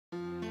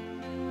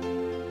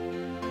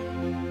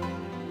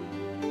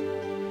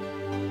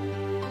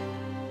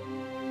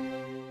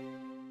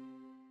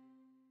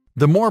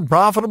The more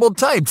profitable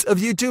types of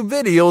YouTube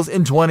videos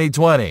in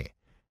 2020.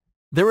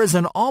 There is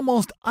an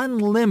almost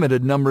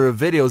unlimited number of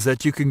videos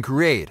that you can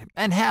create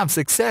and have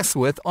success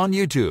with on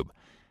YouTube.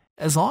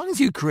 As long as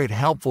you create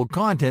helpful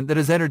content that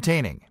is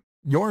entertaining,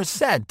 you're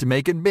set to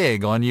make it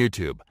big on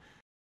YouTube.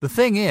 The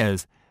thing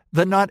is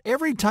that not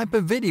every type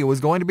of video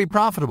is going to be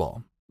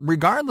profitable,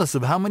 regardless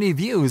of how many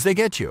views they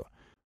get you.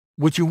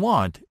 What you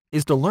want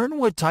is to learn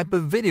what type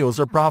of videos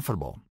are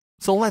profitable.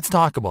 So let's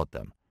talk about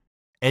them.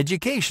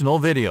 Educational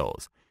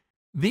videos.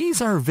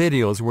 These are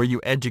videos where you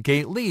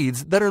educate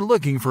leads that are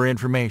looking for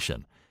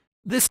information.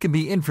 This can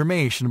be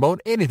information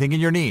about anything in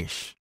your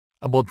niche,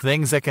 about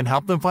things that can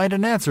help them find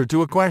an answer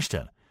to a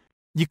question.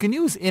 You can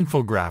use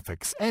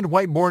infographics and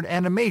whiteboard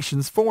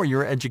animations for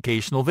your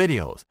educational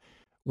videos,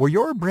 where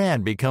your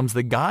brand becomes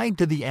the guide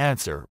to the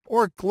answer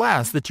or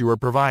class that you are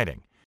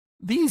providing.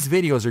 These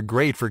videos are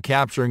great for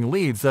capturing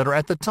leads that are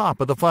at the top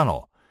of the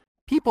funnel,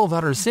 people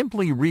that are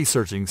simply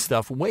researching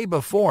stuff way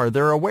before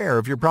they're aware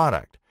of your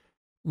product.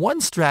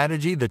 One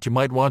strategy that you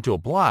might want to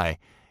apply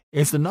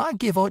is to not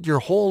give out your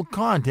whole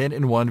content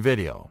in one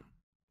video.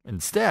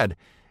 Instead,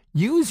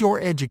 use your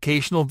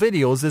educational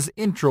videos as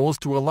intros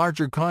to a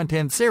larger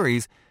content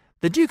series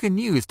that you can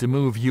use to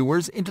move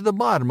viewers into the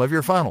bottom of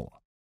your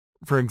funnel.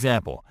 For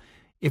example,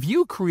 if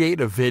you create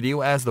a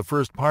video as the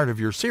first part of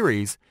your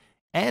series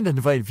and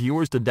invite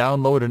viewers to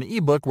download an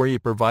ebook where you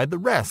provide the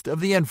rest of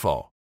the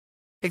info.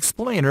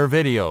 Explainer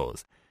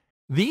videos.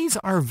 These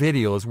are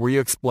videos where you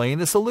explain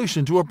the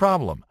solution to a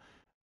problem.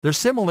 They're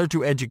similar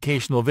to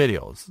educational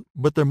videos,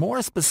 but they're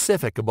more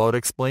specific about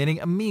explaining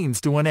a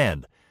means to an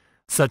end,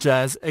 such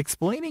as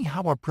explaining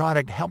how a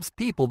product helps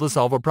people to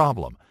solve a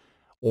problem,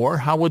 or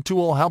how a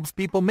tool helps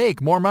people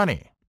make more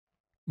money.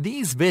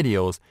 These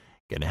videos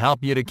can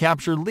help you to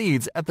capture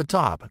leads at the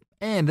top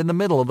and in the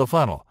middle of the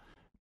funnel,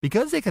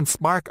 because they can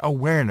spark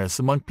awareness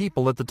among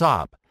people at the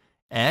top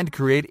and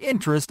create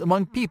interest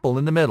among people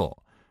in the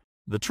middle.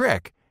 The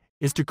trick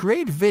is to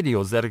create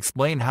videos that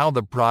explain how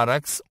the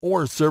products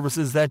or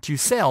services that you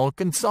sell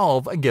can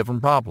solve a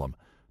given problem,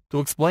 to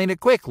explain it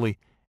quickly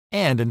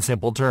and in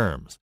simple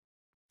terms.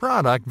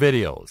 Product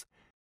videos.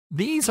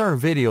 These are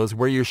videos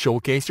where you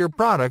showcase your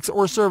products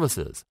or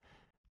services.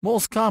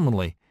 Most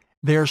commonly,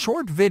 they are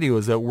short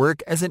videos that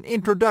work as an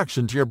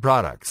introduction to your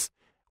products,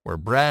 where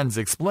brands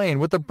explain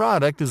what the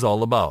product is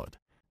all about.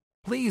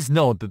 Please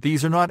note that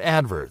these are not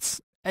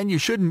adverts, and you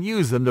shouldn't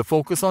use them to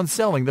focus on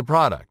selling the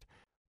product.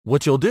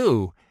 What you'll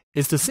do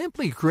is to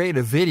simply create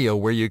a video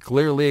where you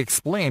clearly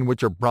explain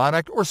what your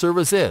product or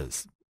service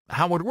is,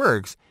 how it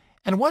works,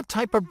 and what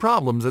type of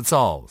problems it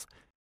solves.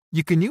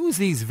 You can use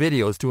these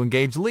videos to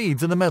engage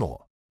leads in the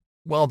middle.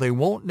 While they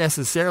won't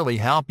necessarily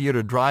help you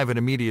to drive an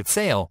immediate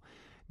sale,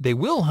 they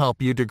will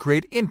help you to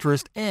create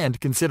interest and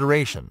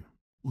consideration,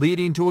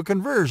 leading to a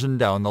conversion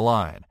down the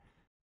line.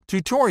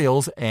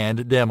 Tutorials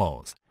and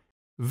demos.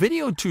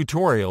 Video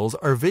tutorials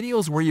are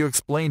videos where you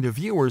explain to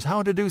viewers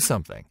how to do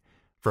something,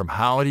 from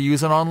how to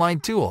use an online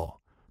tool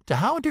to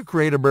how to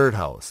create a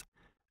birdhouse.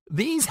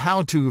 These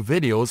how-to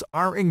videos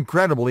are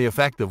incredibly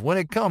effective when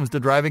it comes to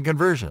driving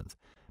conversions,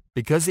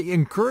 because they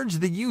encourage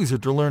the user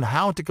to learn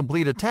how to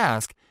complete a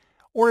task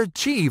or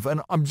achieve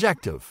an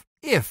objective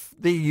if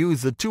they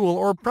use the tool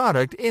or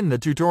product in the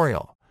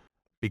tutorial.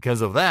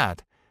 Because of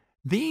that,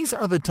 these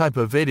are the type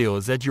of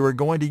videos that you are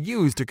going to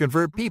use to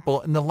convert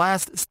people in the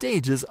last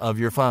stages of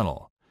your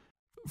funnel.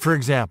 For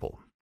example,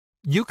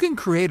 you can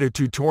create a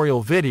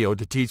tutorial video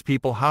to teach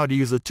people how to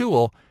use a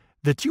tool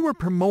that you are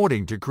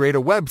promoting to create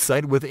a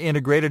website with an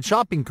integrated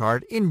shopping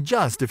cart in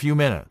just a few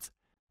minutes.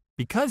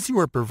 Because you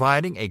are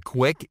providing a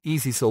quick,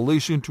 easy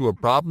solution to a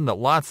problem that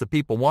lots of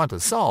people want to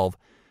solve,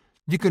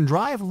 you can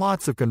drive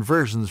lots of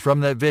conversions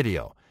from that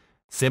video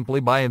simply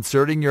by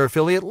inserting your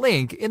affiliate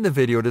link in the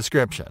video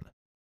description.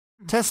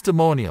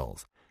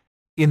 Testimonials.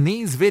 In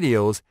these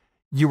videos,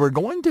 you are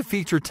going to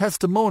feature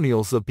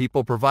testimonials of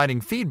people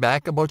providing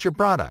feedback about your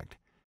product.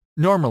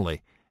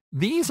 Normally,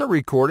 these are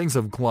recordings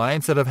of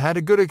clients that have had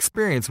a good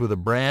experience with a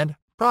brand,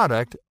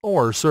 product,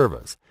 or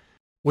service.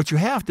 What you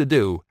have to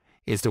do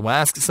is to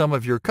ask some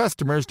of your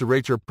customers to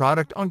rate your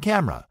product on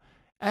camera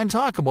and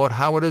talk about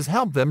how it has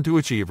helped them to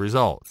achieve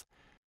results.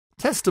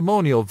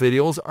 Testimonial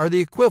videos are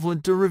the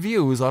equivalent to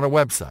reviews on a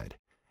website,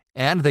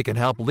 and they can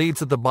help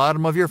leads at the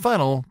bottom of your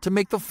funnel to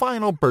make the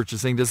final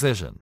purchasing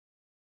decision.